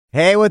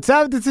Hey, what's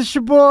up? This is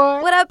your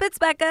boy. What up? It's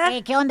Becca.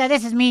 Hey, ¿qué onda?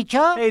 This is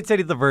Micho. Hey, it's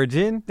Eddie the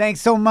Virgin.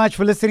 Thanks so much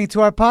for listening to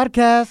our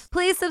podcast.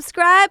 Please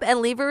subscribe and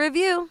leave a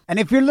review. And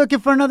if you're looking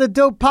for another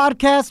dope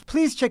podcast,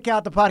 please check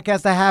out the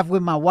podcast I have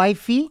with my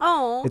wifey.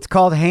 Oh. It's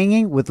called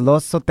Hanging with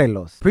Los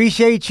Sotelos.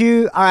 Appreciate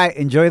you. All right,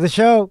 enjoy the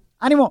show.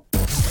 Ánimo.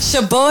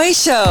 Shaboy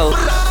Show.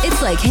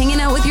 It's like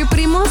hanging out with your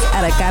primos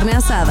at a carne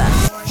asada.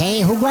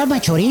 Hey, who grabbed my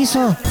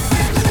chorizo?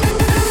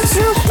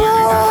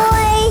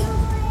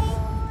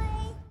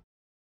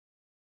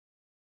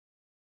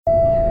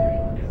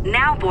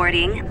 Now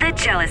boarding the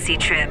Jealousy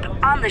Trip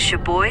on the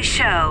Shaboy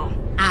Show.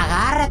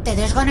 Agárrate,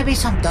 there's gonna be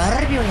some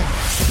turbulence.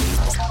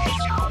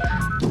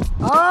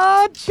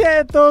 Oh,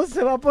 Cheto,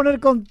 se va a poner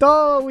con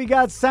todo. We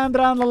got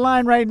Sandra on the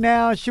line right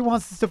now. She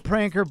wants us to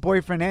prank her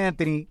boyfriend,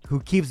 Anthony, who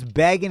keeps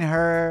begging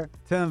her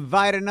to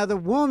invite another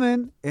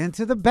woman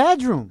into the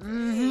bedroom.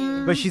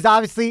 Mm-hmm. But she's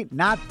obviously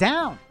not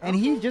down, and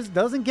he just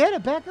doesn't get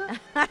it, Becca.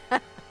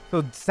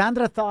 So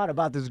Sandra thought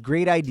about this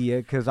great idea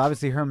because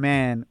obviously her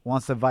man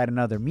wants to invite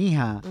another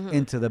mija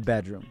into the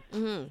bedroom.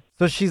 Mm-hmm.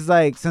 So she's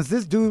like, since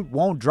this dude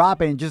won't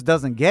drop it and just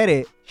doesn't get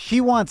it, she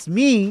wants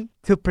me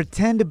to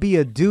pretend to be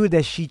a dude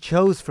that she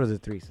chose for the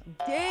threesome.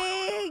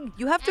 Dang.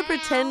 You have to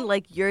pretend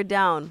like you're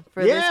down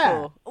for this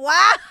fool.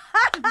 Wow.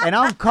 And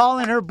I'm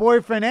calling her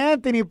boyfriend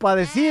Anthony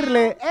para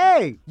decirle,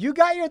 hey, you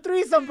got your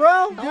threesome,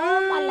 bro.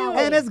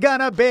 And it's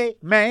gonna be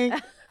me.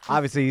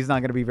 Obviously, he's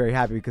not going to be very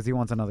happy because he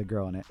wants another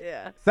girl in it.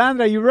 Yeah.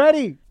 Sandra, you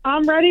ready?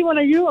 I'm ready when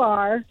you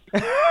are.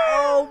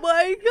 Oh,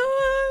 my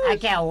God. I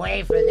can't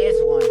wait for this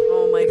one.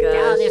 Oh, my God.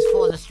 Now this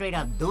fool's a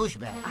straight-up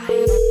douchebag.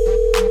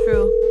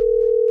 True.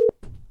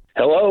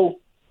 Hello?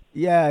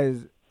 Yeah,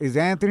 is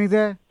Anthony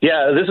there?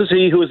 Yeah, this is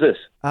he. Who is this?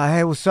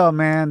 Hey, what's up,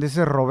 man? This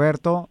is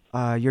Roberto.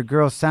 Your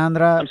girl,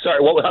 Sandra. I'm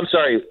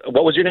sorry.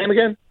 What was your name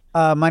again?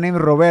 My name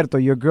is Roberto.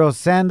 Your girl,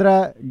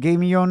 Sandra, gave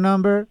me your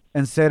number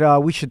and said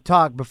we should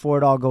talk before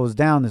it all goes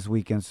down this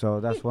weekend.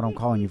 So that's what I'm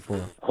calling you for.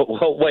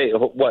 Wait,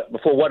 what?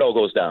 Before what all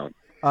goes down?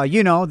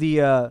 You know,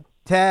 the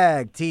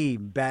tag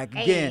team back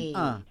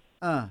again.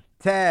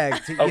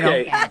 Tag team.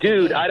 Okay, you know.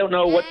 dude, I don't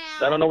know what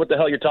the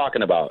hell you're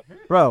talking about.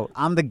 Bro,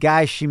 I'm the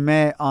guy she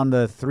met on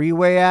the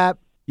three-way app.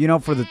 You know,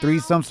 for the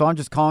threesome, so I'm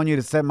just calling you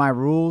to set my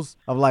rules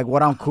of, like,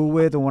 what I'm cool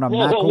with and what I'm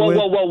not cool with.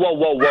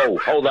 Whoa.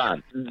 Hold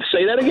on.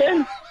 Say that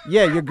again?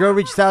 Yeah, your girl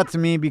reached out to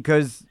me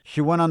because she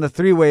went on the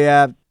three-way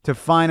app to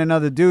find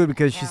another dude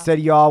because she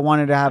said y'all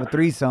wanted to have a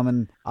threesome.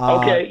 And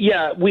okay,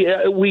 yeah,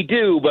 we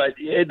do, but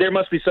there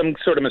must be some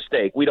sort of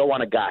mistake. We don't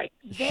want a guy.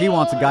 She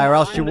wants a guy, or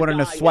else she wouldn't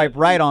have swiped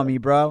right on me,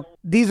 bro.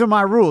 These are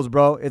my rules,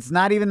 bro. It's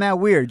not even that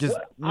weird. Just,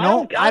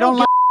 I don't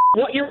like...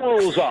 What your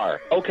rules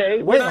are, okay?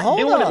 Wait, We're not hold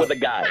doing up. it with a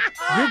guy.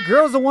 Your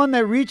girl's the one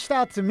that reached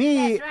out to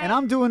me, and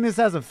I'm doing this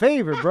as a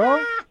favor,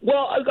 bro.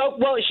 Well,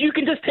 you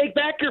can just take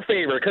back your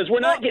favor because we're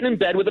not getting in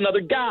bed with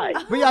another guy.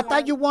 But I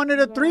thought you wanted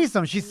a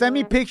threesome. She sent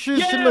me pictures.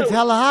 Yeah, She looks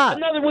hella hot.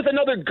 With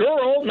another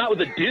girl, not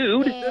with a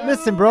dude.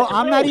 Listen, bro,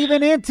 I'm not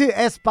even into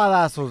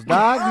espadazos,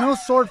 dog. No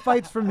sword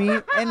fights for me,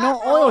 and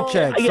no oil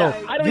checks. So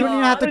I don't you don't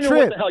even have to I don't know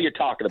trip. what the hell you're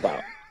talking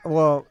about.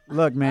 Well,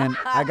 look, man,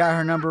 I got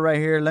her number right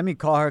here. Let me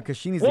call her because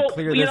she needs to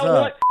clear you this know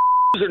up. what?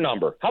 Her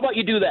number. How about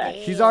you do that?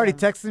 She's already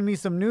texting me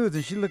some nudes,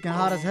 and she's looking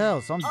hot as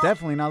hell. So I'm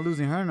definitely not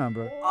losing her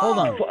number. Hold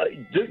on.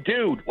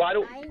 Dude, why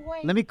don't...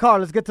 Let me call her.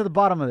 Let's get to the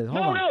bottom of this.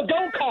 Hold on. No,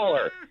 don't call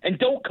her. And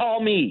don't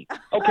call me,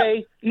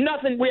 okay?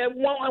 Nothing. We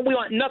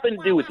want nothing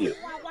to do with you.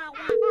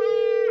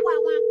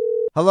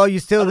 Hello, you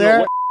still I don't know there?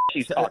 what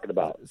she's talking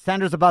about.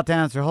 Sandra's about to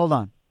answer. Hold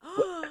on.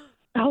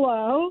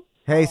 Hello?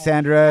 Hey,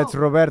 Sandra, it's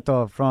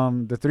Roberto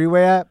from the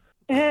three-way app.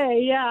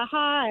 Hey, yeah,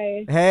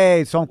 hi.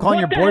 Hey, so I'm calling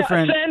your What the hell-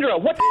 boyfriend. Sandra,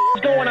 what the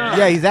is going on?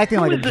 Yeah, he's acting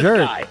Who like is a this jerk.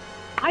 guy?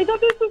 I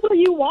thought this was what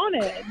you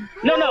wanted.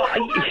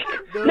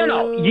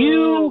 No.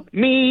 You,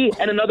 me,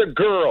 and another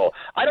girl.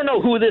 I don't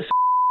know who this is,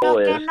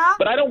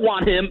 but I don't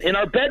want him in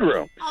our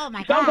bedroom. Oh,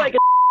 my Sounds God. like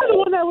You're the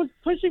one that was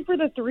pushing for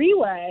the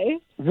three-way.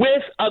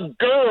 with a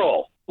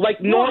girl, like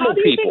Well, normal how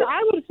do you people. think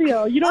I would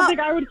feel? You don't think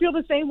I would feel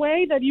the same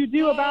way that you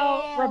do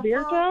about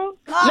Roberto?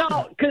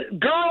 No, 'cause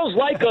girls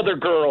like other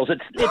girls.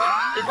 It's instinct.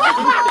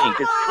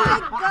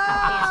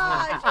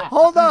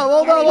 Hold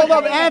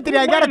up. Anthony,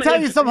 I got to tell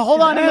you something. Hold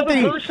on, Another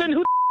Anthony. person? Who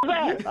is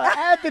that?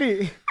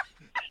 Anthony.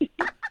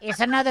 It's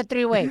another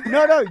three-way.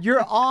 No,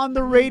 you're on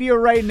the radio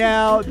right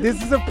now.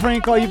 This is a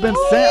prank call. You've been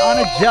sent on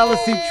a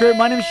jealousy trip.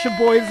 My name is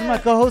Shaboy. This is my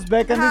co-host,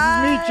 Becca, and this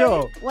is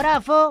Micho. What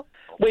up, fool?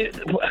 Wait,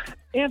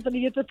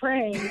 Anthony, it's a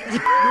prank.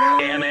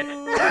 damn it.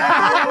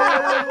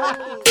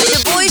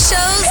 Shaboy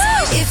Shows.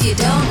 If you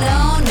don't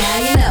know, now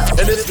you know.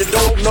 And if you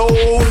don't know,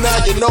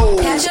 now you know.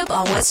 Catch up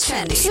on what's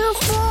trending. A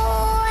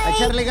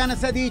echarle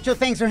ganas ha dicho.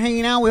 Thanks for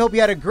hanging out. We hope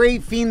you had a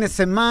great fin de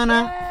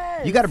semana.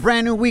 You got a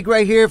brand new week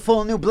right here,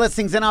 full of new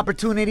blessings and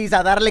opportunities.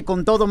 A darle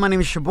con todo. My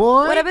name is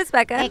Shaboy. What up, it's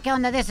Becca. Hey, ¿qué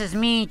onda? This is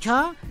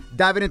Micho.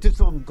 Diving into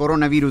some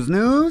coronavirus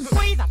news.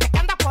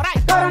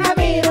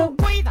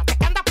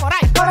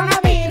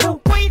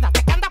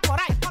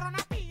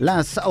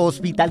 Las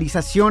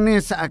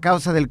hospitalizaciones a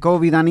causa del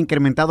COVID han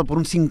incrementado por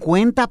un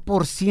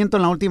 50%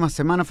 en la última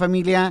semana,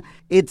 familia.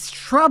 It's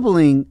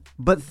troubling,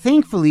 but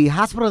thankfully,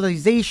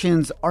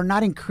 hospitalizations are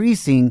not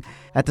increasing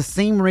at the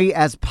same rate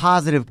as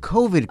positive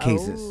COVID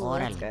cases.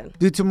 That's good.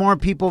 Due to more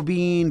people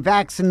being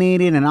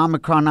vaccinated and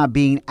Omicron not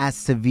being as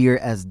severe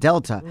as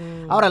Delta.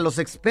 Ahora, los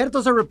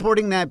expertos are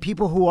reporting that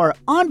people who are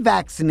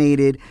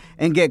unvaccinated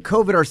and get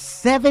COVID are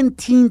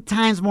 17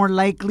 times more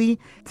likely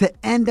to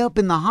end up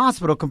in the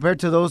hospital compared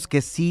to those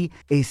que sí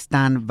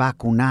están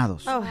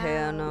vacunados. Oh,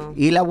 hell no.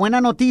 Y la buena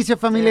noticia,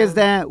 familia, is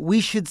that we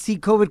should see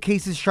COVID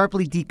cases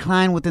sharply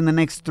decline within the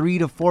next 3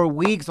 to 4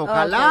 weeks.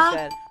 Ojalá.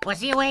 Okay, good. Pues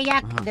sí, güey,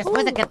 ya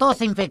después de que todos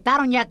se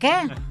infectaron, ¿ya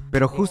qué?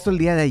 Pero justo el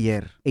día de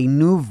ayer, a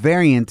new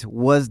variant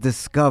was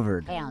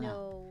discovered, Hell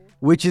no.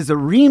 which is a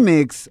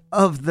remix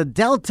of the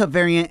Delta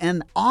variant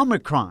and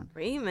Omicron.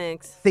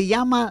 Remix. Se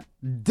llama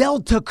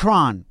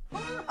Deltacron.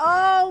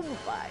 Oh,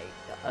 my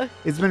God.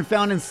 It's been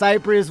found in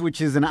Cyprus,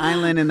 which is an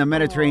island in the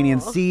Mediterranean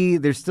Sea.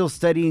 They're still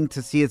studying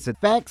to see its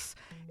effects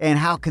and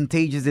how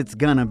contagious it's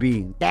gonna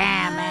be.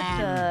 Damn,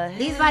 man.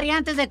 These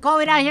variantes de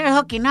COVID out here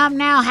hooking up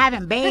now,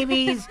 having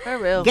babies. For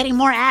real. Getting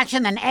more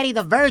action than Eddie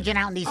the Virgin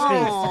out in these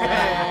streets.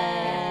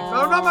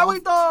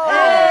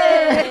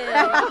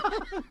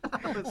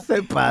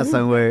 Se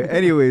pasan, güey.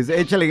 Anyways,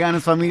 échale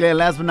ganas, familia.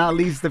 Last but not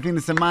least, the fin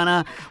de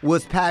semana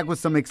was packed with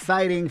some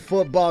exciting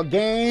football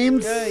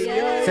games.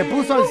 Se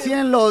puso al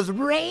 100 los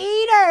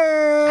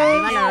Raiders.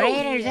 Arriba los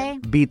Raiders, eh?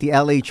 Beat the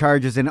LA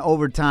Chargers in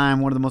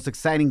overtime. One of the most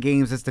exciting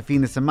games este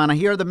fin de semana.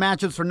 Here are the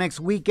matchups for next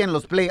weekend.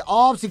 Los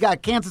playoffs. You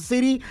got Kansas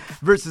City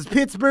versus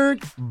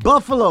Pittsburgh.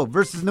 Buffalo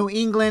versus New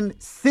England.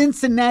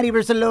 Cincinnati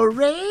versus los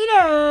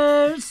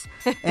Raiders.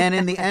 And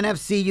in the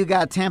NFC, you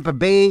got Tampa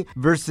Bay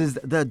versus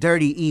the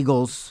Dirty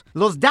Eagles.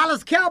 Los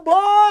Dallas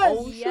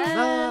Cowboys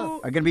are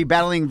going to be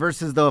battling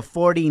versus the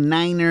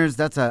 49ers.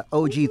 That's a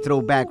OG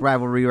throwback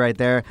rivalry right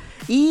there.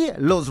 Y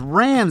los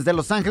Rams de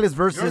Los Angeles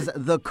versus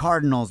the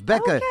Cardinals.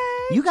 Becca,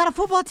 you got a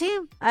football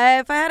team?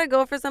 If I had to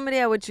go for somebody,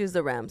 I would choose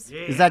the Rams.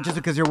 Is that just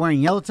because you're wearing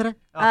yellow today?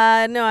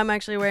 No, I'm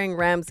actually wearing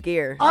Rams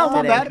gear. Oh,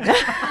 my today. bad.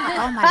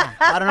 Oh, my God.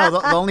 I don't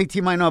know. The only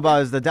team I know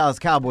about is the Dallas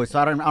Cowboys, so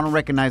I don't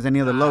recognize any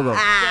other logo.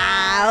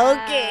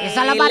 Okay. It's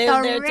all about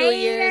Lived the there 2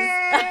 years.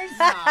 Raiders.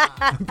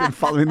 I've been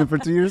following them for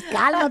 2 years.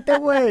 Cálmate,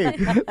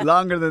 güey.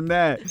 Longer than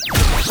that.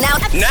 Now,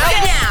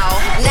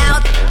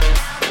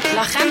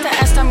 La gente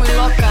está muy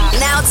loca.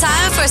 now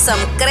time for some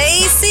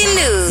crazy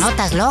news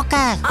Notas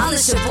locas. on the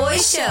Shaboy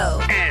Show.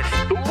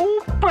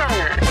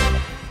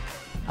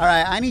 All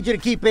right, I need you to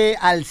keep it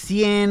al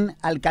 100,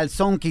 al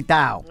calzón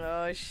quitao.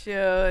 Oh,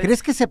 shoot.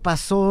 ¿Crees que se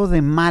pasó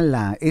de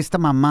mala esta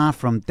mamá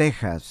from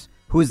Texas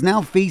who is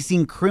now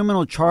facing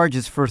criminal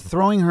charges for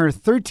throwing her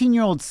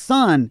 13-year-old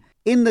son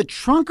in the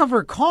trunk of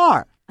her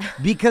car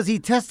because he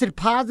tested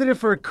positive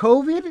for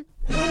COVID?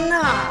 Se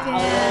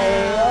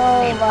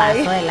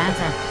pasó de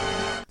lanza.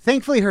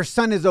 Thankfully, her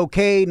son is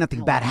okay.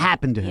 Nothing bad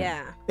happened to him.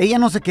 Yeah. Ella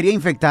no se quería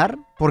infectar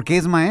porque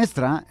es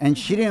maestra and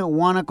she didn't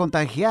want to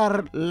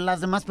contagiar las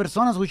demás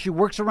personas who she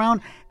works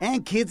around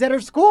and kids at her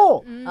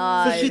school.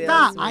 So she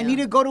thought, I need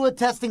to go to a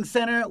testing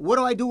center. What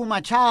do I do with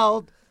my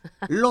child?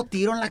 Lo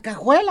tiro en la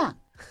cajuela.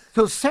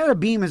 So Sarah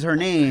Beam is her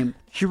name.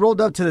 She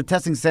rolled up to the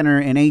testing center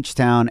in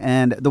H-Town,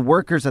 and the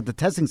workers at the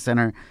testing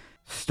center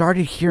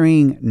started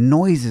hearing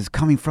noises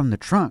coming from the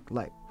trunk,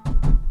 like,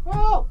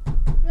 oh,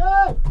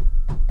 hey,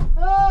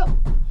 oh.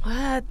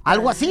 What?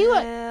 Algo así,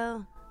 güey.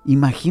 Hell?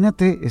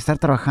 Imagínate estar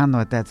trabajando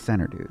at that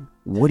center, dude.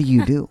 What do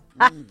you do?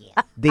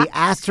 They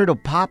asked her to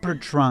pop her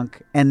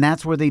trunk, and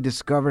that's where they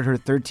discovered her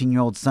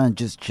 13-year-old son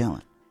just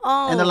chilling.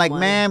 Oh, And they're like, my.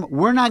 ma'am,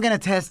 we're not going to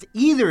test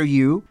either of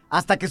you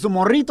hasta que su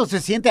morrito se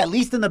siente at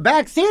least in the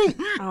back seat.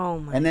 Oh,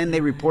 my. And then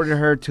they reported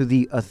her to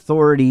the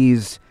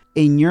authorities.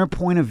 In your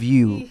point of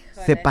view,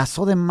 se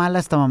pasó de mala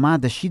esta mamá.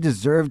 Does she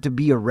deserve to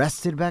be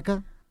arrested,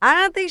 Becca? I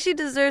don't think she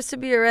deserves to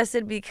be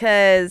arrested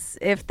because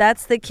if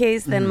that's the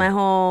case, then my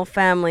whole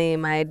family,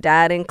 my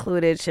dad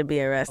included, should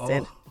be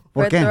arrested.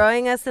 ¿Por For qué?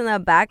 throwing us in the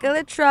back of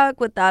the truck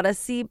without a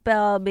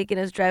seatbelt, making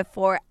us drive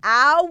 4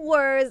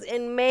 hours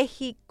in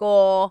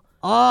Mexico.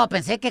 Oh,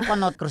 pensé que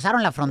cuando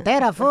cruzaron la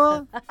frontera,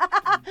 fool.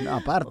 No,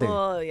 aparte.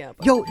 Oh, yeah.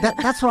 Yo,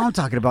 that's what I'm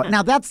talking about.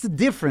 Now, that's the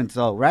difference,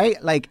 though, right?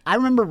 Like, I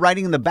remember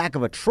riding in the back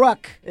of a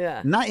truck.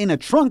 Yeah. Not in a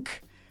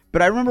trunk,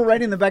 but I remember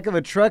riding in the back of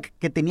a truck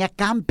que tenía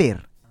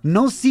camper.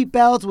 No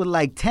seatbelts with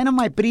like 10 of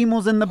my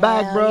primos in the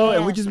back, bro.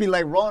 And we'd just be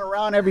like rolling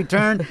around every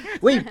turn.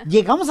 Wait,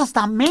 llegamos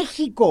hasta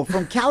Mexico.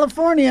 From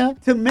California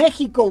to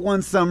Mexico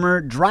one summer,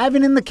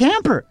 driving in the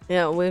camper.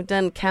 Yeah, we've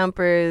done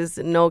campers,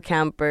 no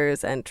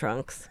campers, and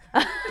trunks.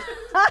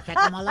 Que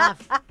como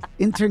laugh.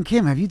 Intern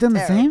Kim, have you done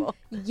the same?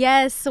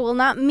 Yes, well,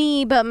 not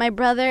me, but my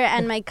brother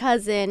and my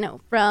cousin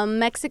from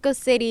Mexico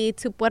City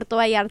to Puerto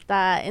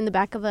Vallarta in the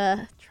back of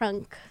a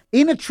trunk.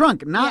 In a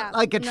trunk, not Yeah,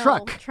 like a no,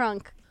 truck.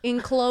 Trunk.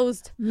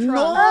 Enclosed trunk.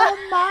 No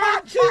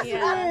manches,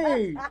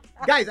 güey.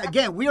 Guys,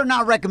 again, we are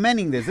not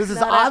recommending this. This is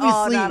Not at all,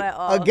 obviously not at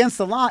all. against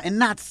the law and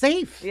not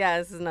safe. Yeah,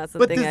 this is not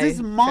But something does this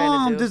I try to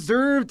mom do.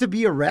 deserve to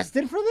be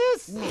arrested for this?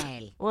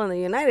 yes. Well, in the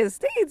United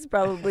States,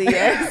 probably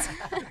yes.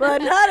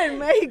 But not in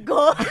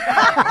Mexico.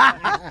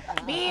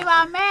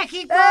 ¡Viva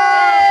México!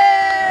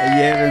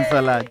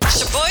 Llévensela.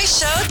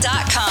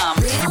 ShaboyShow.com.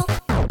 Real,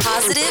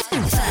 positive,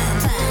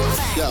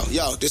 fun.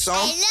 Yo, this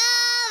song?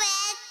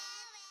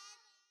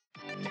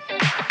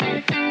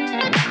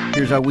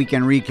 Here's our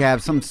weekend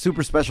recap. Something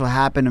super special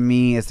happened to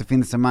me este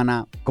fin de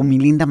semana con mi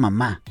linda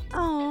mamá.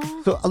 Oh.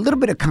 So a little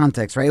bit of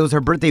context, right? It was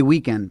her birthday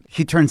weekend.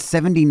 She turned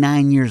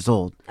 79 years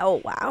old.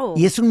 Oh, wow.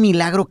 Y es un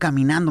milagro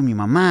caminando mi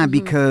mamá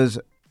because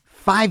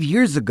 5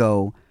 years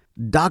ago,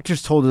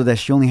 doctors told her that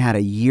she only had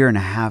a year and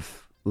a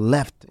half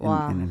left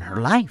in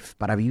her life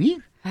para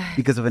vivir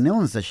because of an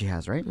illness that she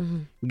has, right?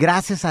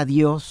 Gracias a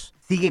Dios,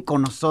 sigue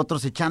con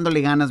nosotros,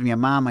 echándole ganas mi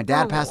mamá. My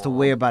dad passed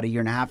away about a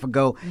year and a half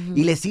ago.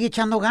 Y le sigue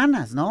echando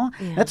ganas, ¿no?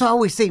 Yeah. That's what I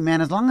always say,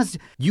 man. As long as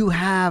you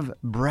have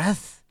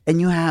breath and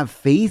you have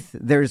faith,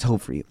 there is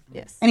hope for you.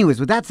 Yes. Anyways,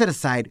 with that set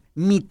aside,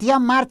 mi tía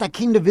Marta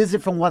came to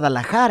visit from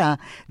Guadalajara.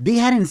 They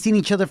hadn't seen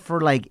each other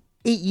for like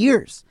 8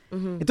 years.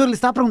 Entonces le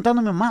estaba preguntando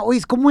a mi mamá,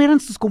 oye, ¿cómo eran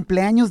sus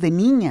cumpleaños de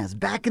niñas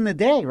back in the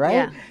day, right?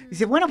 Yeah.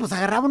 Dice, bueno, pues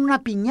agarraban una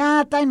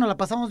piñata y nos la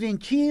pasamos bien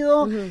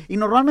chido. Y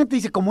normalmente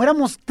dice, como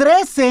éramos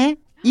 13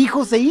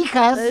 hijos e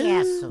hijas,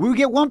 we would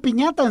get one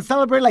piñata and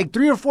celebrate like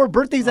 3 or 4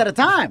 birthdays at a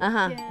time.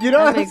 You know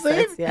That what I'm makes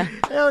saying? sense, yeah.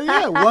 Hell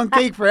yeah, one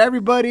cake for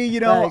everybody,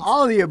 you know,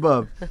 all of the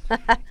above.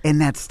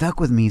 And that stuck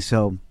with me,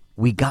 so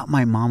we got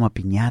my mom a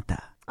piñata.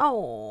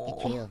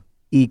 Oh.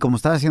 Y como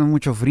estaba haciendo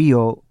mucho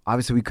frío,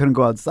 obviously we couldn't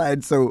go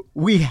outside, so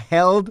we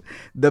held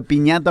the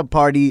piñata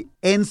party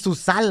en su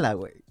sala,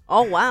 güey.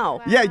 Oh,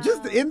 wow. Yeah,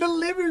 just in the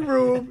living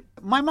room.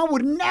 My mom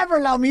would never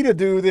allow me to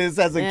do this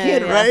as a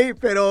kid, right?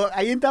 Pero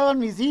ahí estaban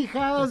mis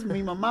hijas,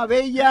 mi mamá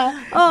bella,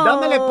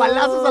 dándole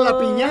palazos a la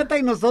piñata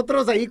y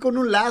nosotros ahí con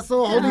un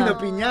lazo holding the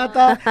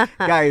piñata.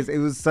 Guys, it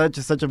was such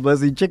a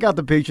blessing. Check out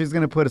the picture. It's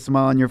going to put a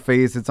smile on your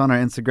face. It's on our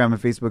Instagram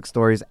and Facebook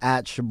stories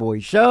at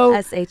Shaboy Show.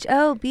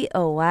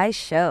 SHOBOY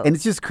Show. And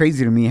it's just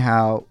crazy to me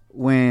how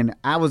when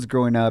I was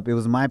growing up, it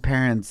was my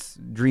parents'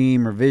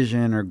 dream or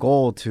vision or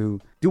goal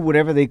to do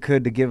whatever they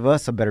could to give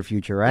us a better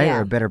future, right? Yeah.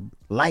 Or a better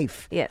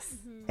life. Yes.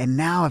 And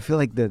now I feel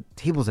like the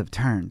tables have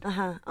turned.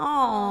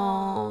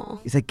 Oh.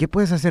 It's like, ¿qué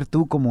puedes hacer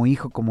tú como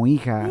hijo, como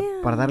hija,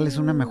 para darles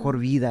una mejor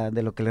vida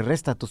de lo que le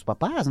resta a tus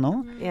papás,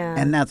 no? Yeah.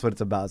 And that's what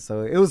it's about.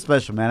 So it was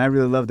special, man. I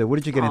really loved it. What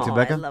did you get into,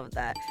 Becca? I love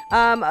that.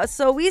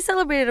 So we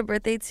celebrated a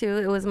birthday, too.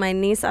 It was my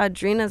niece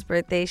Audrina's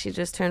birthday. She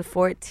just turned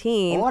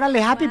 14.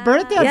 Órale, happy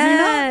birthday,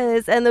 Audrina.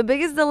 Yes. And the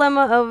biggest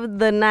dilemma of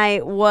the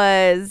night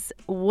was,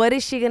 what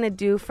is she going to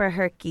do for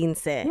her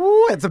quince?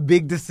 Ooh, it's a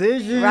big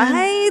decision.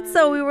 Right?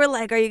 So we were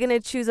like, are you going to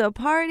choose a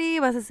party?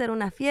 ¿Vas a hacer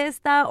una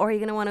fiesta? Or are you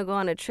going to want to go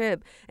on a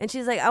trip? And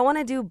she's like, I want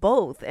to do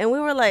both. And we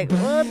were like,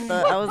 what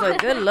the? I was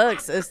like, good luck,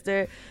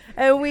 sister.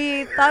 And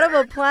we thought of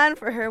a plan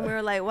for her. And we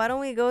were like, why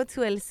don't we go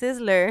to El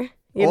Sizzler?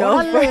 You know,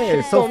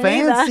 Órale, so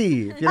comida.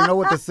 fancy. If you don't know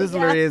what the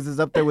Sizzler is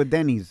up there with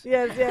Denny's.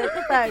 Yes,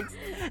 thanks.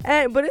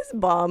 But it's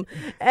bomb.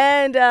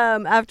 And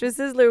after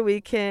Sizzler,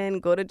 we can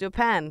go to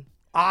Japan.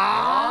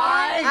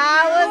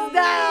 I was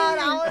down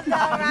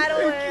right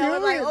away. I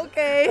was like,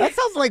 okay. That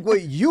sounds like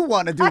what you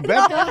want to do,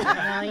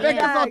 Becca.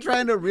 Becca's all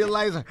trying to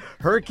realize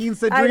her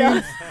quince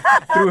dreams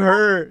through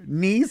her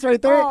niece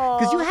right there.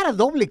 Because you had a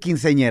doble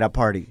quinceañera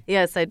party.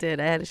 Yes, I did.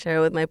 I had to share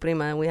it with my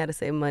prima, and we had to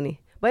save money.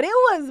 But it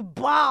was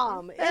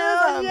bomb. It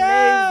was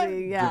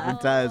amazing. Yeah.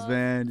 Different times,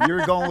 man. You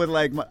were going with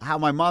like how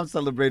my mom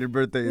celebrated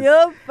birthdays.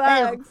 Yup,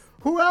 facts.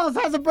 Who else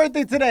has a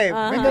birthday today?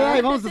 Venga,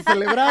 ahí, vamos a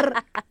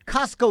celebrar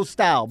Costco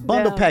style,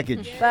 bundle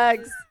package.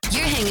 Facts.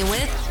 You're hanging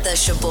with The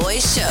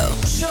Shaboy Show.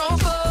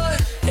 Shaboy,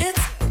 it's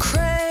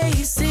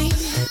crazy.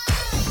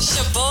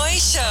 Shaboy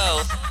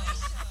Show.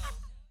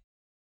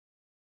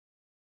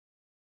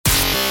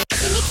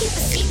 Can you keep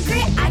a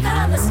secret? I got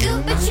all the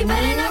scoop, but you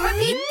better not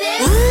repeat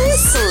this. Ooh,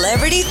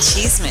 Celebrity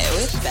Cheesemate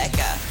with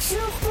Becca.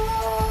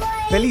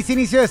 Feliz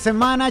inicio de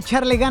semana.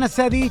 Echarle ganas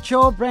se ha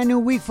dicho. Brand new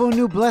week full of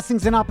new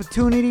blessings and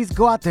opportunities.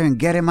 Go out there and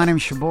get it. My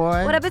name's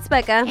Shaboy. What up, it's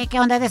Becca. ¿Qué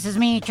onda? This is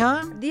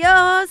Micho.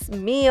 Dios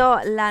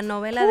mío, la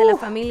novela de la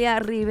familia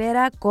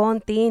Rivera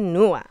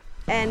continúa.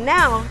 And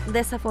now,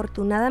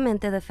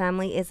 desafortunadamente, the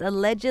family is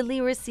allegedly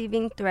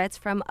receiving threats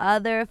from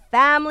other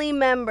family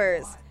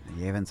members.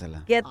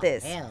 Llévensela. Get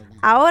this.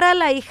 Ahora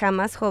la hija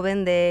más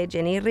joven de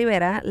Jenny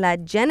Rivera, la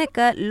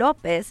Jenica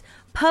López,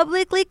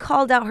 publicly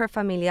called out her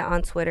familia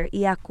on Twitter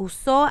y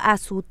acusó a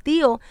su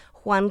tío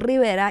Juan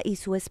Rivera y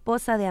su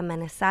esposa de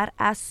amenazar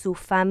a su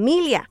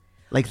familia.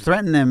 Like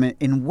threaten them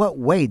in what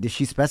way? Did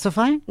she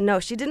specify? No,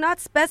 she did not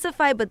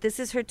specify, but this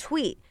is her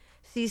tweet.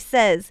 She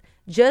says,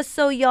 just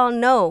so y'all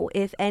know,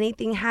 if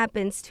anything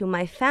happens to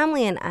my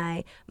family and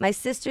I, my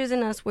sisters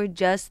and us were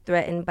just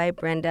threatened by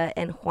Brenda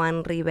and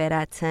Juan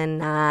Rivera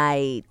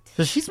tonight.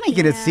 So she's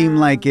making it seem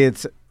like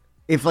it's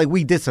if like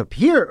we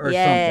disappear or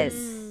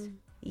something.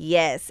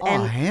 Yes. Oh,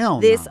 And hell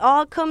this no.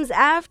 all comes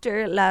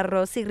after La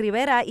Rosy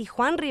Rivera y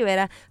Juan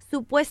Rivera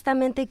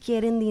supuestamente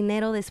quieren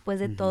dinero después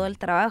de todo el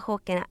trabajo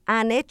que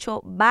han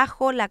hecho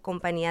bajo la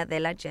compañía de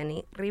la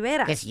Jenny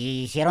Rivera. Que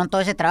si hicieron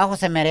todo ese trabajo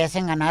se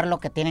merecen ganar lo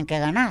que tienen que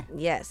ganar.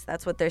 Yes,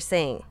 that's what they're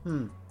saying.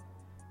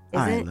 All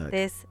right, Isn't look.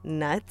 this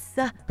nuts?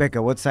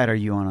 Becca, what side are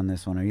you on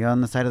this one? Are you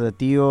on the side of the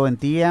tío and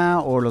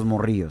tía or los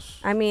morrillos?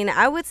 I mean,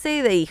 I would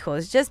say the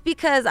hijos, just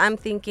because I'm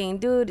thinking,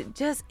 dude,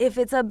 just if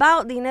it's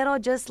about dinero,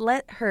 just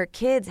let her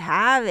kids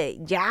have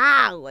it.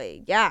 Ya,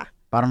 güey, ya.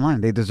 Bottom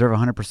line, they deserve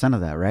 100%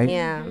 of that, right?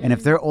 Yeah. And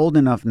if they're old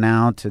enough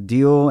now to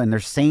deal and they're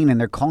saying and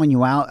they're calling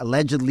you out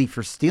allegedly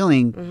for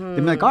stealing, they'll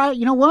be like, all right,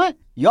 you know what?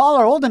 Y'all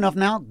are old enough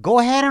now. Go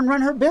ahead and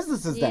run her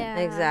businesses then.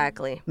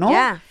 Exactly. No?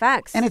 Yeah,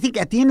 facts. And I think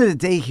at the end of the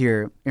day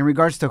here, in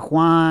regards to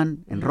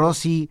Juan and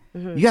Rosy,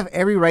 you have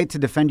every right to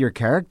defend your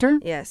character.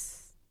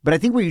 Yes. But I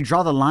think where you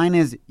draw the line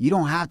is you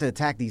don't have to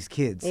attack these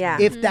kids. Yeah.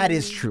 If that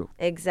is true.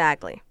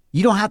 Exactly.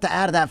 You don't have to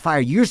add to that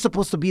fire. You're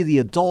supposed to be the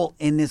adult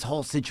in this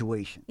whole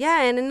situation.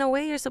 Yeah, and in a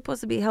way, you're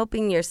supposed to be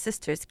helping your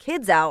sister's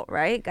kids out,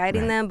 right?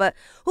 Guiding them. But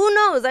who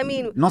knows? I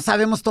mean, No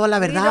sabemos toda la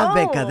verdad,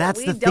 Becca.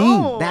 That's the thing.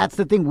 don't. That's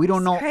the thing. We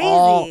don't know crazy.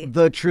 all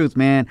the truth,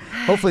 man.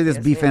 Hopefully this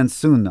beef ends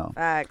soon, though.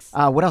 Facts.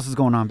 What else is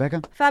going on,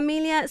 Becca?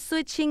 Familia,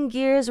 switching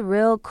gears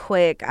real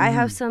quick. I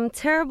have some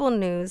terrible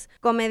news.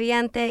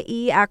 Comediante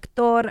y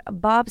actor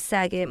Bob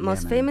Saget,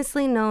 most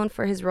famously known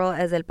for his role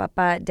as El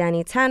Papa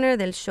Danny Tanner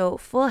del show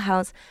Full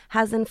House,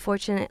 has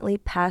unfortunately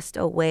passed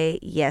away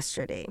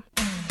yesterday.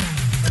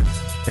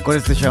 ¿Te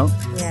acuerdas the show?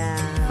 Yeah.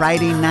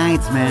 Friday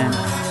nights, man.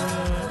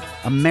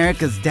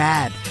 America's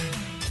Dad.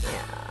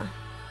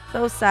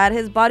 So sad.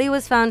 His body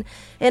was found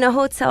in a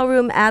hotel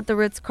room at the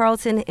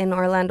Ritz-Carlton in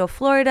Orlando,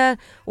 Florida,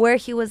 where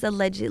he was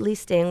allegedly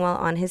staying while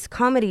on his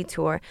comedy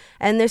tour.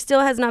 And there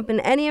still has not been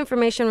any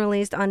information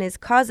released on his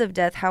cause of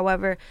death.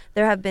 However,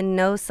 there have been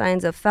no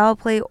signs of foul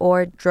play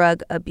or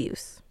drug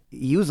abuse.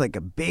 He was like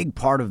a big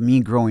part of me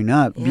growing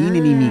up. Being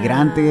an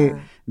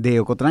inmigrante de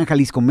Ocotlán,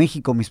 Jalisco,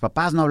 Mexico, mis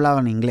papás no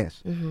hablaban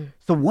inglés.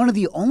 So one of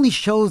the only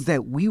shows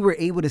that we were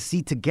able to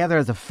see together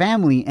as a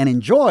family and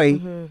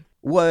enjoy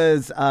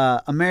was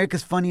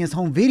America's Funniest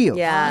Home Videos.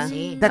 Yeah.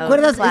 ¿Te That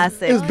was acuerdas?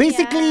 classic. It was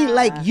basically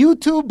like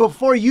YouTube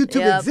before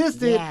YouTube Yep.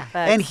 existed, Yeah.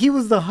 and he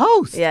was the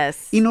host.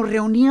 Yes. Y nos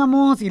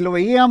reuníamos y lo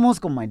veíamos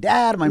con my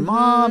dad, my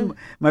mom,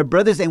 my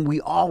brothers, and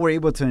we all were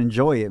able to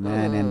enjoy it,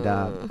 man. And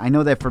I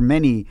know that for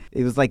many,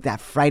 it was like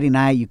that Friday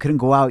night. You couldn't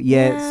go out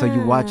yet, so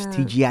you watched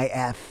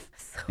TGIF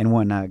and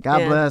whatnot.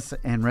 God bless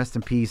and rest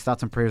in peace.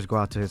 Thoughts and prayers go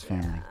out to his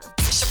family.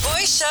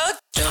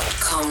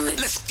 ShaboyShow.com.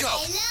 Let's go.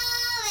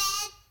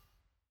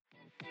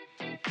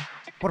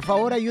 Por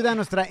favor, ayuda a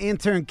nuestra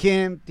intern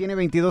Kim. Tiene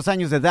 22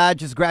 años de edad,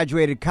 just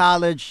graduated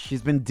college.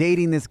 She's been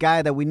dating this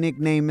guy that we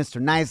nicknamed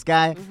Mr. Nice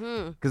Guy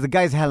because the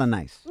guy's hella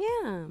nice.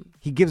 Yeah.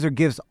 He gives her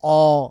gifts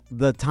all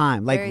the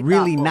time, like Very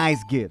really thoughtful.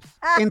 nice gifts.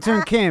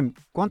 Intern Kim,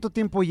 ¿cuánto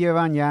tiempo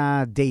llevan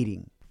ya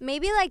dating?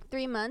 Maybe like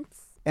 3 months.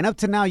 And up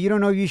to now, you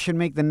don't know you should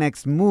make the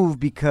next move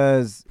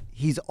because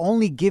he's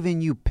only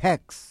given you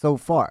pecks so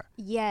far.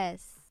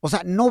 Yes. O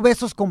sea, no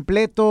besos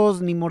completos,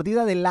 ni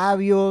mordida de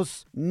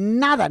labios,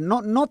 nada.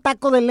 No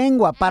taco de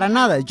lengua, para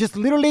nada. Just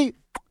literally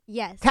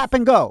Yes. tap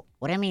and go.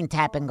 What do you mean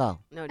tap and go?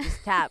 No,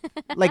 just tap.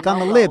 Like on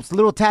the lips,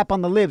 little tap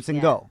on the lips and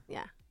go.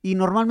 Yeah. Y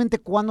normalmente,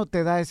 ¿cuándo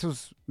te da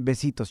esos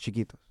besitos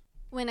chiquitos?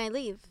 When I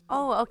leave.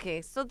 Oh,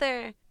 okay. So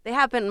they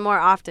happen more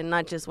often,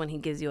 not just when he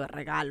gives you a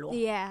regalo.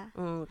 Yeah.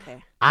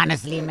 Okay.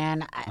 Honestly,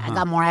 man, I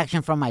got more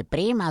action from my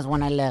primas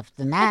when I left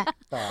than that.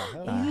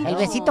 El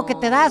besito que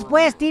te das,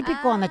 pues,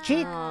 típico on the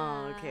cheek.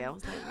 Oh, okay. I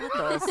was like,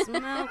 what the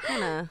smell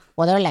kind of...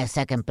 Well, they're like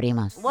second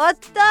primas. What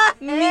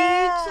the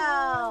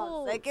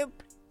hell? Second...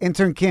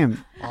 Intern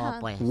Kim, Oh,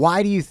 pues.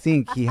 why do you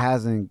think he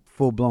hasn't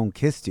full-blown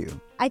kissed you?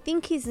 I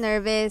think he's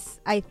nervous.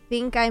 I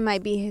think I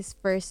might be his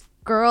first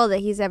girl that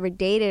he's ever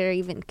dated or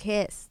even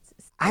kissed.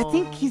 I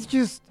think he's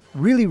just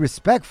really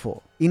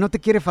respectful. Y no te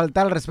quiere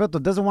faltar el respeto.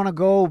 Doesn't want to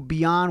go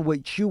beyond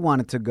what you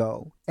wanted to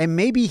go. And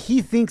maybe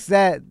he thinks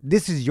that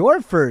this is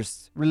your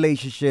first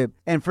relationship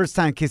and first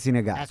time kissing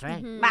a guy. That's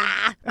right.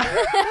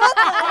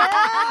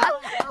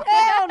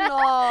 Hell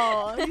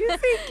no. You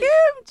see,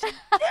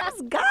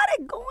 Kim's got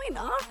it going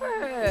on for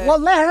her. Well,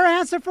 let her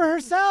answer for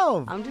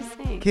herself. I'm just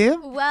saying.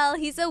 Kim? Well,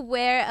 he's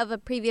aware of a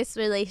previous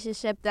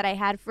relationship that I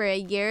had for a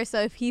year.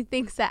 So if he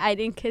thinks that I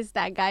didn't kiss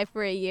that guy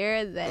for a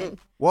year, then...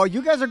 Well,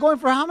 you guys are going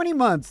for how many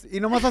months? Y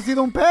nomás ha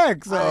sido un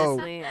peck, so...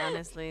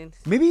 Honestly.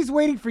 Maybe he's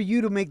waiting for you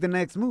to make the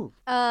next move.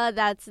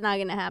 That's not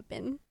going to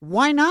happen.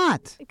 Why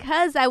not?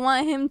 Because I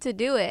want him to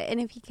do it. And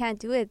if he can't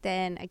do it,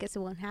 then I guess it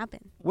won't happen.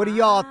 What do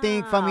y'all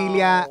think,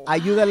 familia?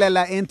 Ayúdale a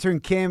la intern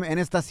Kim en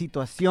esta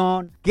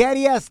situación. ¿Qué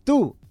harías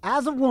tú?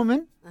 As a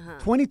woman,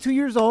 22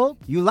 years old,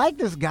 you like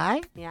this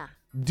guy. Yeah.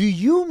 Do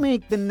you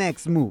make the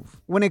next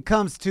move when it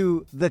comes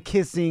to the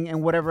kissing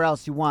and whatever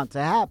else you want to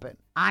happen?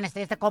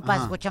 Honestly, este compa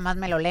escucha más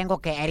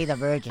melolengo que Eddie the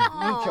Virgin.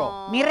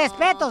 Mucho. Mis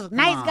respetos.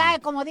 Nice guy,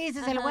 como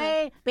dices el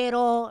güey.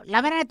 Pero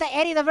la mera neta,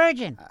 Eddie the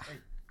Virgin.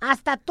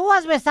 Hasta tú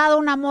has besado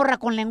una morra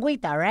con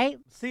lengüita, right?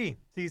 Sí.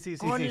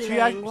 Con She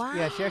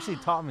actually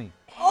taught me.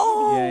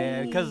 Oh.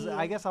 Yeah, because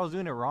I guess I was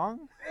doing it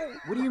wrong.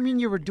 What do you mean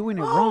you were doing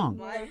it wrong?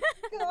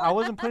 I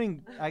wasn't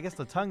putting, I guess,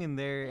 the tongue in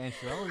there, and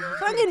she's like, oh, you just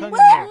Tongue put in the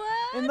where?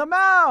 in the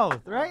mouth,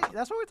 right?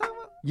 That's what we're talking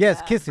about.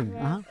 Yes, kissing.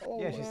 Uh-huh.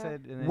 Yeah, she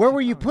said. And then Where she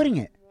were you told me. putting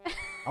it?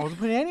 I wasn't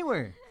putting it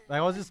anywhere. Like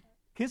I was just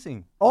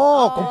kissing.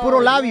 Oh, con puro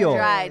labio.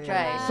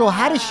 Try. So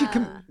how does she?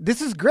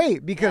 This is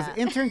great because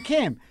intern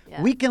Kim,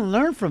 we can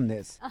learn from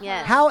this.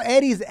 Yes. How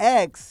Eddie's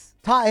ex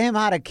taught him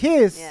how to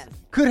kiss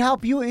could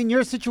help you in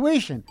your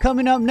situation.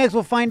 Coming up next,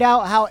 we'll find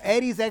out how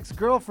Eddie's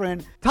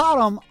ex-girlfriend taught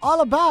him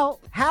all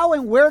about how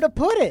and where to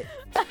put it.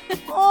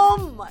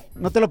 Oh my.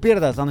 No te lo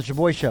pierdas on the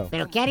Shaboy Show.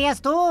 ¿Pero qué harías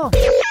tú?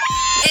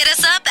 Hit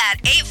us up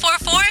at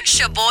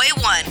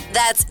 844-SHABOY1.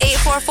 That's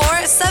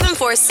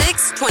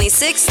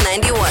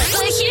 844-746-2691.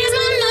 But here's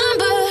my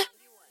number,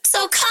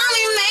 so call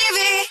me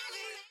maybe.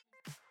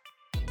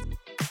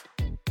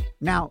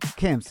 Now,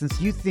 Kim, since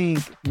you think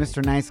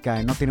Mr. Nice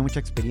Guy no tiene mucha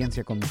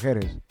experiencia con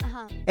mujeres,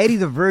 Eddie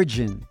the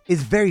Virgin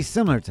is very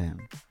similar to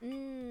him.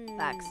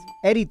 Facts.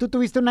 Eddie, tú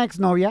tuviste una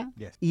exnovia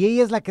y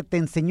ella es la que te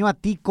enseñó a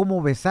ti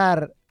cómo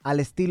besar al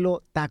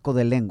estilo taco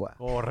de lengua.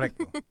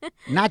 Correcto.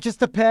 Not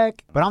just a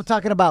peck, but I'm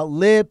talking about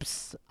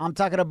lips. I'm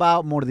talking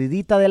about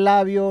mordidita de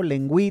labio,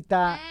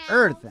 lengüita,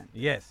 everything.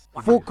 Yes.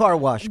 Full car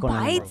wash con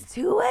la lengua. Bites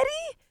too,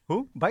 Eddie?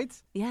 Who?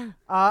 Bites? Yeah.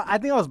 I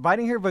think I was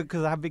biting her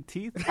because I have big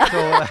teeth.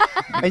 So,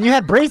 and you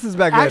had braces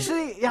back then.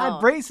 Actually, I had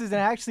braces and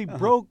I actually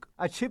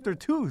I chipped her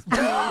tooth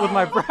with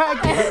my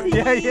bracket.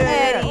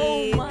 Yeah.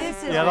 Eddie,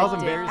 this is that was ridiculous.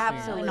 embarrassing.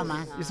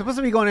 Absolutely. You're supposed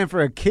to be going in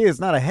for a kiss,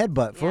 not a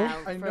headbutt, fool.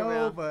 I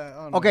know, but...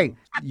 Oh, no. Okay,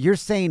 you're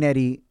saying,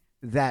 Eddie,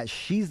 that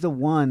she's the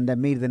one that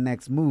made the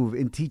next move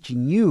in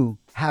teaching you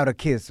how to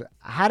kiss.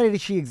 How did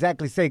she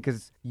exactly say?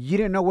 Because you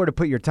didn't know where to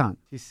put your tongue.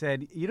 She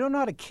said, you don't know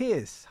how to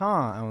kiss, huh?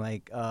 I'm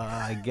like,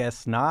 I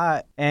guess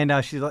not. And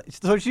she's like,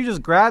 so she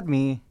just grabbed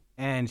me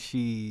and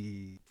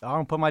she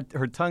put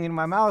her tongue in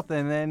my mouth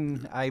and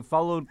then I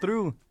followed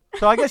through.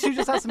 So I guess she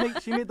just has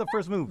to she made the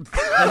first move.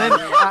 And then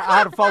I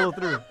had to follow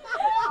through.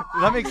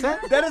 Does that make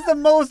sense? That is the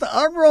most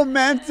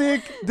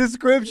unromantic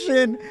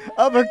description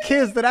of a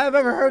kiss that I've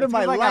ever heard in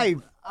my life.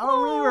 I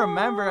don't really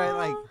remember.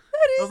 It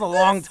was a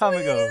long time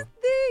ago.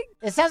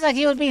 It sounds like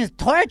he was being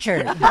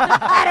tortured.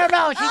 I don't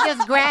know. She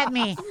just grabbed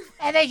me,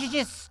 and then she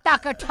just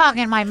stuck her tongue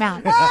in my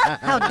mouth.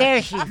 How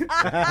dare she?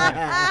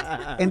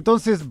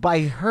 Entonces,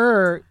 by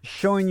her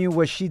showing you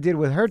what she did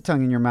with her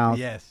tongue in your mouth,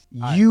 yes,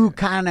 you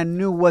kind of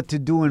knew what to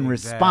do in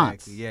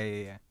response.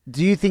 Yeah.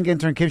 Do you think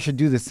intern Kim should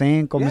do the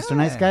same con Mr.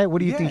 Nice Guy? What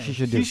do you think she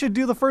should do? She should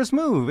do the first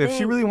move. If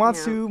she really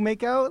wants to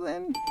make out,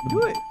 then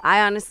do it. I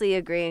honestly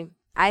agree.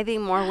 I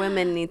think more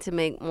women need to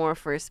make more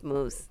first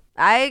moves.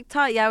 I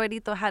taught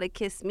Yaverito how to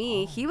kiss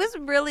me. He was a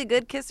really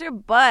good kisser,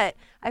 but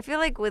I feel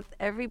like with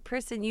every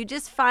person, you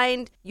just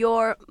find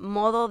your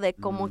modo de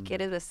cómo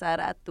quieres besar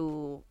a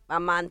tu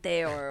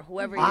amante or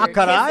whoever you're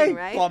kissing,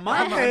 right? Tu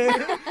amante.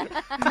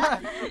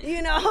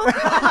 You know?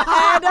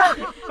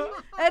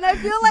 And I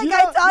feel like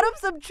I taught him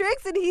some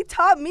tricks, and he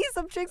taught me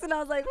some tricks, and I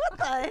was like, what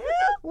the hell?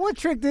 What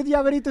trick did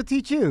Yaverito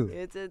teach you?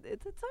 It's a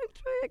tongue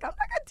trick. I'm not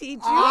going to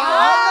teach you.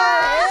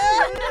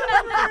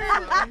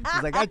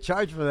 He's like, I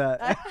charge for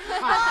that.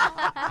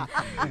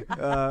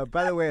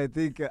 By the way, I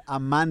think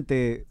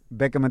amante,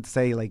 Becca meant to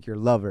say like your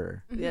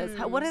lover. Yes.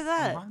 What is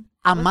that?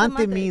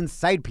 Amante means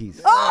side piece.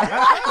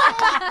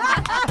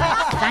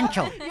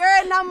 Sancho. You're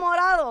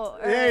enamorado.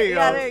 There you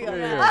go. Yeah, there you go.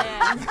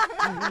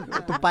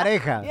 Tu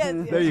pareja.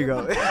 Yes, There you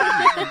go.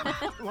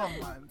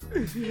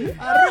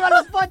 ¡Arriba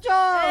los pochos!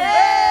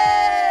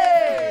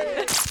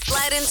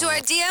 Slide into our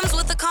DMs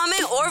with a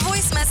comment or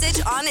voice message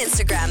on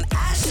Instagram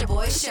at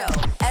Shaboy Show.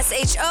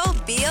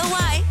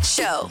 SHOBOY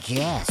Show.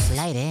 Yes,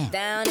 slide in.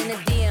 Down in the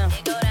DM.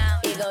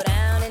 You go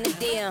down in the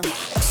DM.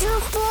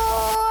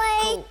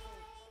 Shaboy.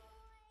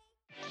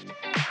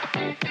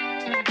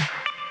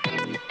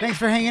 Thanks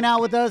for hanging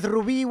out with us,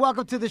 Ruby.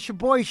 Welcome to the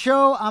Shaboy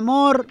Show.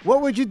 Amor,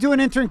 what would you do in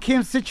intern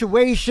Kim's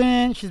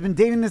situation? She's been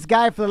dating this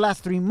guy for the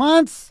last 3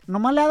 months.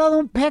 Nomás le ha dado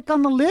un peck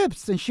on the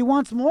lips, and she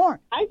wants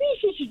more. I think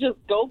she should just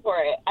go for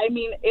it. I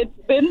mean, it's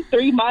been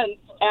 3 months,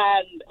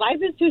 and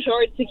life is too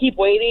short to keep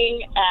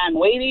waiting and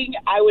waiting.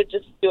 I would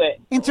just do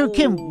it. Intern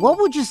Kim, what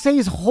would you say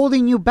is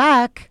holding you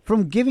back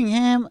from giving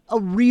him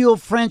a real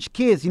French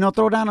kiss? You know,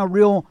 throw down a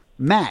real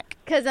Mac.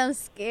 Because I'm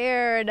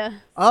scared.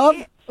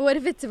 Of? What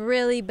if it's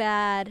really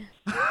bad?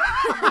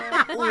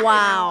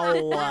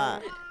 Wow.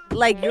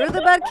 Like you're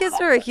the bad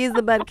kisser or he's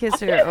the bad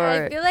kisser?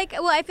 Or I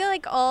feel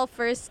like all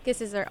first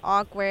kisses are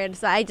awkward,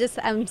 so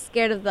I'm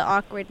scared of the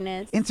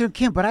awkwardness. Intern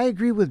Kim, but I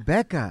agree with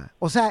Becca.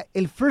 O sea,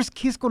 el first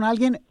kiss con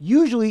alguien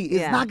usually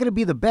is not going to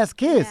be the best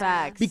kiss.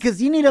 Facts.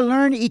 Because you need to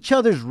learn each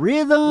other's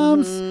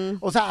rhythms.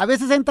 O sea, a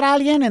veces entra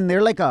alguien and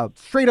they're like a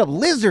straight up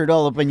lizard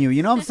all up in you.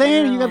 You know what I'm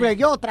saying? And you got to be like,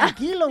 yo,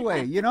 tranquilo,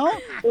 güey, you know?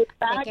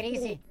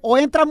 O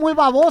entra muy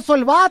baboso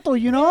el vato,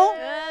 you know?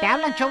 Te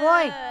hablan,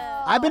 Choboy.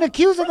 I've been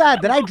accused of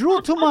that I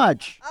drool too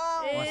much.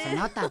 Se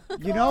nota.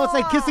 You know, it's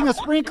like kissing a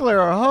sprinkler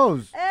or a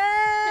hose.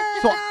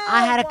 So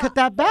I had to cut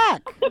that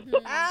back.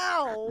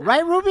 Ow.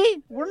 Right,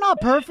 Ruby? We're not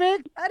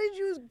perfect. How did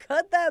you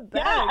cut that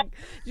back?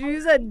 Did you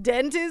use a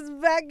dentist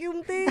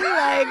vacuum thing?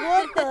 Like,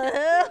 what the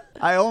hell?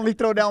 I only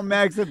throw down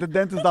Max at the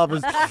dentist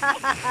office.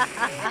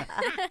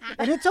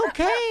 And it's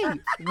okay.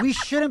 We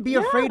shouldn't be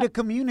afraid to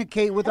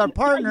communicate with our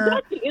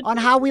partner on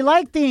how we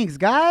like things,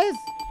 guys.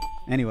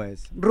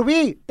 Anyways,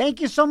 Ruby,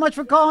 thank you so much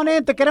for calling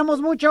in. Te queremos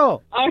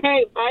mucho. All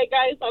right. Bye,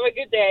 guys. Have a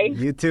good day.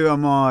 You too,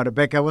 amor.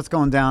 Becca, what's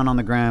going down on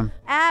the gram?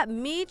 At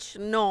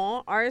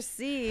Michno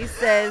RC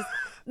says,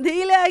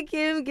 dile a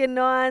Kim que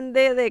no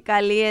ande de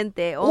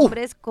caliente.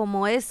 Hombres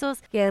como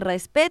esos que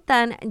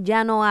respetan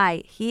ya no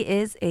hay. He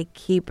is a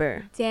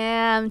keeper.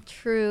 Damn,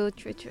 true.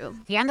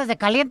 ¿Si andas de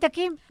caliente,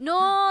 Kim?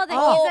 No,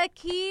 he's a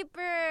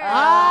keeper.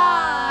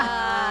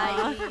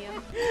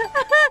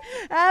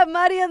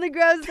 Mari on the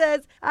Grove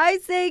says, I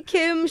say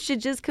Kim should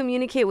just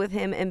communicate with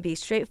him and be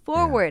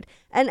straightforward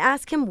and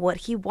ask him what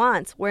he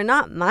wants. We're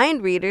not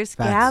mind readers.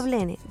 Que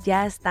hablen.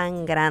 Ya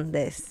están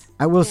grandes.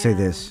 I will say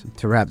this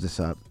to wrap this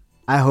up.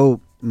 I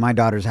hope my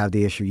daughters have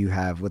the issue you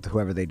have with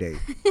whoever they date.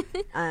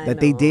 That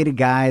they date a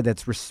guy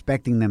that's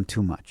respecting them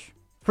too much.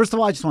 First of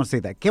all, I just want to say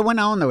that. Que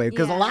buena onda, way.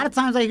 Because a lot of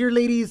times I hear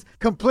ladies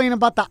complain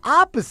about the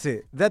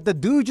opposite. That the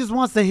dude just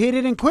wants to hit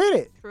it and quit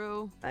it.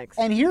 True. Thanks.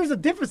 And here's a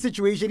different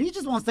situation. He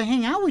just wants to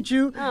hang out with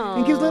you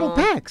and gives little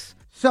pecks.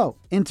 So,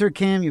 enter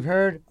Kim. You've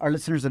heard our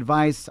listeners'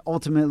 advice.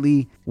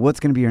 Ultimately, what's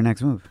going to be your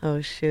next move?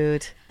 Oh,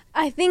 shoot.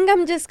 I think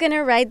I'm just going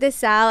to ride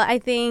this out. I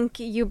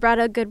think you brought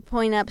a good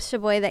point up,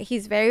 Shaboy, that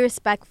he's very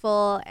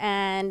respectful.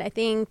 And I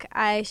think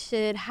I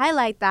should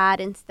highlight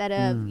that instead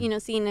of,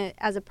 seeing it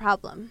as a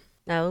problem.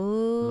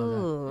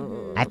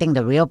 Oh. I think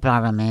the real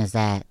problem is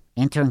that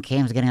intern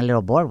Kim's getting a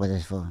little bored with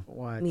this fool.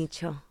 What?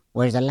 Micho.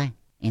 Where's the line?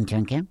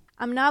 Intern Kim?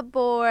 I'm not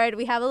bored.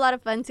 We have a lot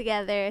of fun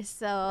together,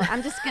 so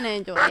I'm just going to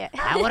enjoy it.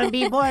 I wouldn't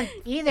be bored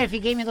either if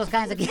you gave me those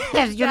kinds of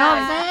gifts. You know what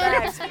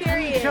I'm saying?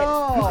 Period.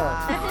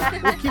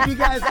 We'll keep you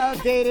guys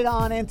updated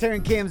on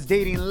Intern Kim's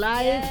dating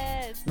life.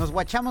 Yes. Nos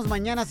guachamos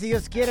mañana si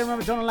Dios quiere.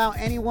 Remember, don't allow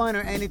anyone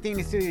or anything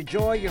to steal your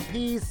joy, your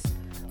peace,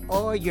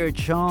 or your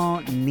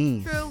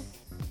chonies. True.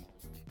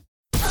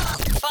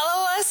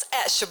 Follow us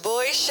at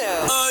Shaboy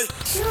Show.